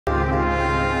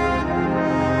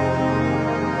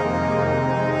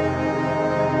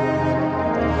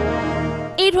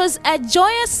It was a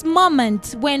joyous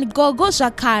moment when GOGO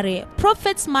ZVAKARE,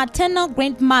 Prophet's maternal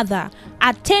grandmother,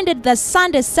 attended the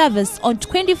Sunday service on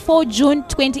 24 June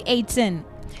 2018.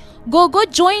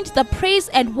 GOGO joined the praise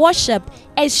and worship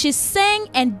as she sang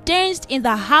and danced in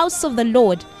the house of the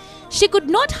Lord. She could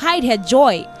not hide her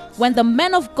joy when the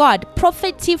man of God,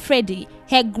 Prophet Freddy,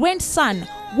 her grandson,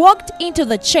 walked into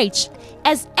the church.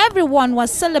 As everyone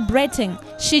was celebrating,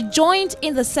 she joined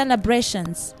in the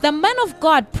celebrations. The man of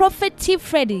God, Prophet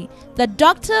Freddy, the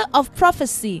doctor of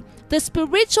prophecy, the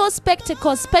spiritual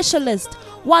spectacle specialist,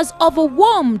 was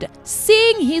overwhelmed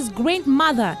seeing his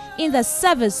grandmother in the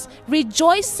service,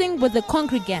 rejoicing with the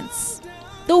congregants.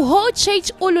 The whole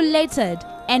church ululated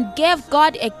and gave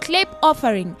God a clap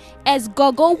offering as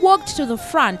GOGO walked to the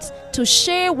front to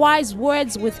share wise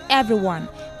words with everyone.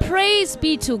 Praise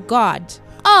be to God.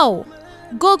 Oh,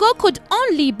 GOGO could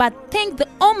only but thank the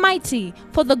Almighty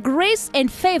for the grace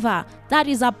and favor that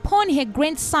is upon her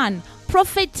grandson,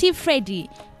 Prophet Freddy,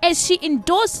 as she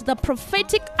endorsed the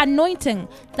prophetic anointing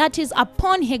that is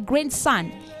upon her grandson,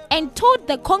 and told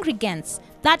the congregants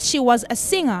that she was a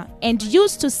singer and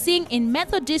used to sing in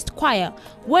Methodist choir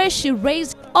where she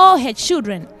raised all her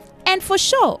children. And for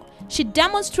sure, she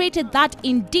demonstrated that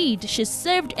indeed she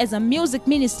served as a music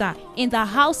minister in the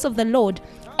house of the Lord,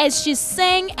 as she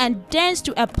sang and danced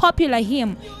to a popular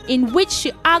hymn in which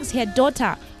she asked her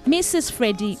daughter, Mrs.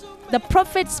 Freddy, the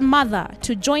prophet's mother,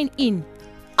 to join in.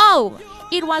 Oh,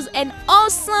 it was an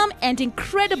awesome and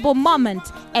incredible moment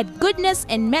at Goodness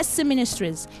and Mercy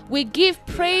Ministries. We give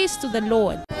praise to the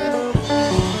Lord.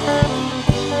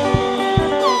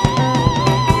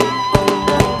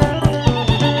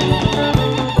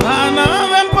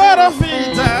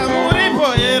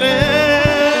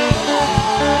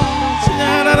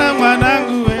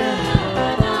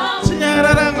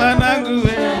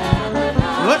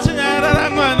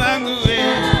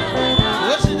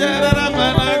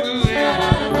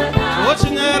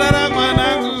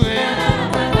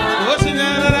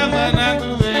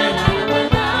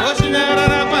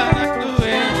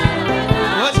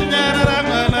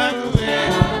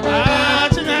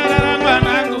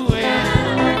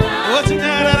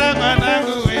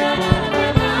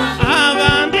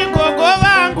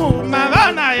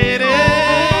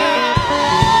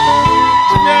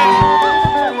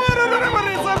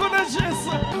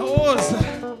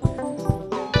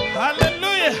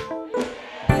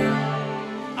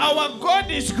 Our God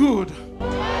is good.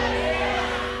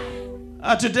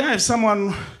 Today I have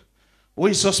someone who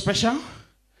is so special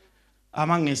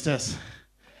among us.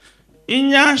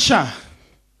 Inyasha.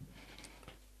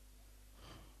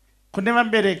 Kunema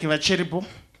bereki vachiripo.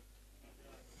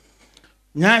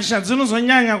 Nyasha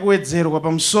dzinozonyanya kuwedzerwa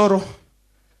pamusoro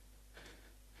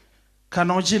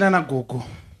kana uchina na gogo.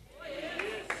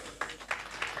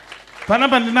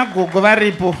 Panapa ndina gogo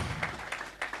varipo.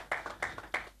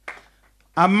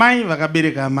 Amai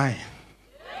vakabereka amai.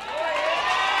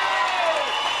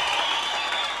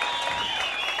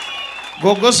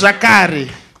 GOGO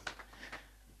ZVAKARE.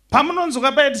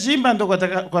 Pamunonzwa pa tichimba ndo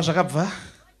kwa zvakabva.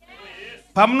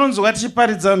 Pamunonzwa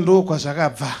tichiparidza ndo kwa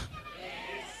zvakabva.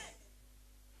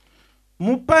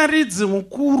 Muparidzi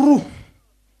mukuru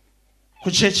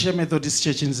kuchechi ya Methodist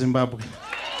Church in Zimbabwe.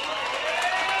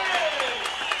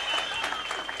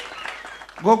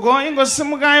 GOGO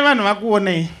ingosimukai vanhu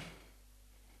vakuonei.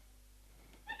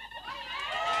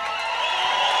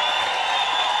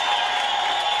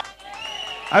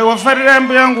 Aiwafarira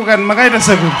mbu yangu kana makaita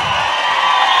seku.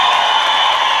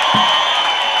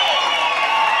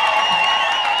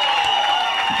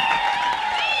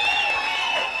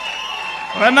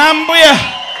 Vana mbuya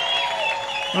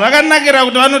vakanakira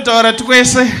kuti vanotaura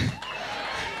twese.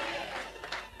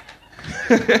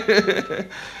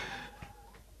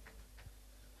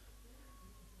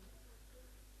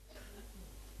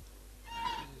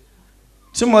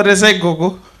 Chimorese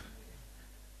GOGO.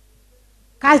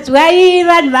 Kazwai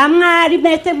vanhu vaMwari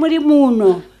mese muri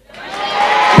muno.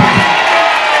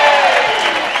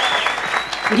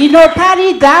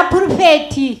 Ndinoparidza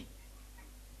Prophet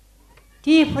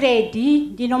Freddy,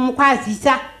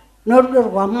 ndinomukwazisa norudo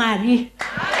rwaMwari.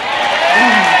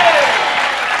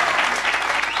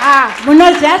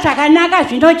 Munoziva zvakanaka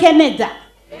zvinochemedza.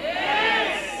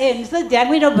 Misodzi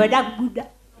yangu inobvoda kubuda.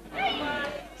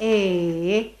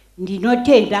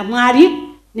 Ndinotenda Mwari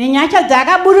nenyasha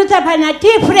dzakaburutsa pana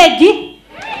Freddy.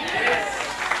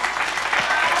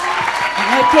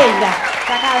 Ndinotenda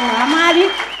saka vanhu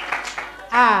vaMwari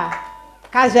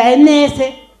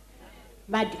kazvaenese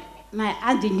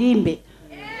anzi ndimbe.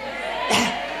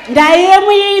 Ndaive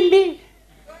muimbi,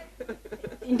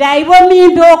 ndaivo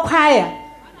muimbi wokwaya.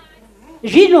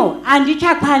 Zvino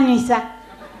handichakwanisa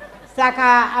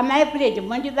Saka amai Freddy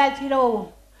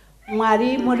mondibatsirawo.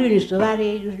 Mwari muri zuva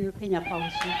redu rinopenya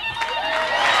pausiku.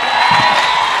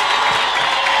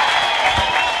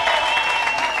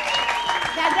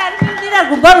 Ndarimbira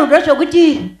gumbo rudo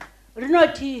zvokuti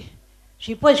rinoti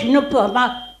zvipo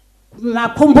zvinopiwa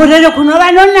makomborero kuno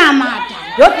vanonamata.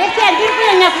 Ndopese ndiri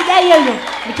kunyanya kuda iyoyo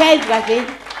muchaizwa zvenyu.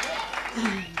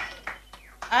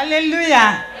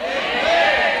 Hallelujah.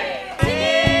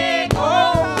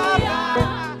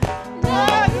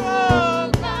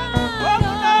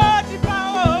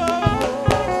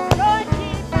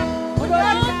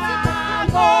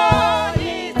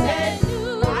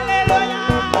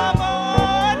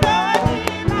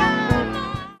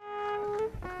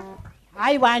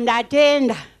 Aiwa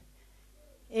ndatenda.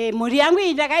 Mhuri yangu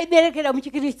iyi ndakaiberekera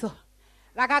muchikristo.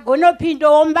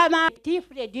 Vakagonopindomba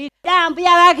matifredi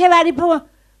dambuya vake varipo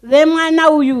vemwana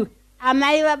uyu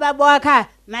amai vababa waka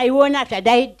maiona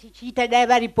zvadai tichiita dai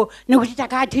varipo nekuti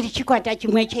takava tiri chikwata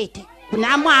chimwe chete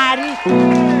kuna Mwari.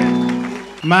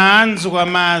 Maanzwa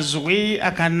mazwi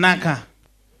akanaka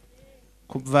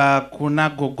kubva kuna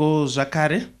gogo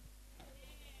zvakare.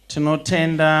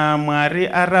 Tinotenda Mwari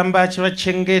aramba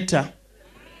achivachengeta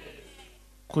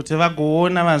kuti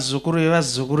vagoona vazukuru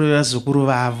vevazukuru vevazukuru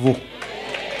vavo.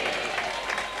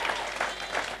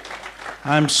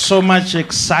 I'm so much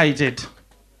excited.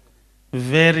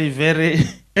 Very, very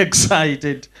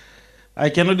excited. I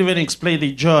cannot even explain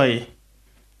the joy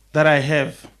that I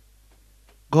have.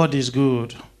 God is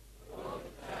good.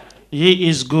 He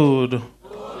is good.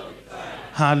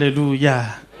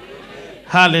 Hallelujah.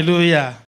 Hallelujah.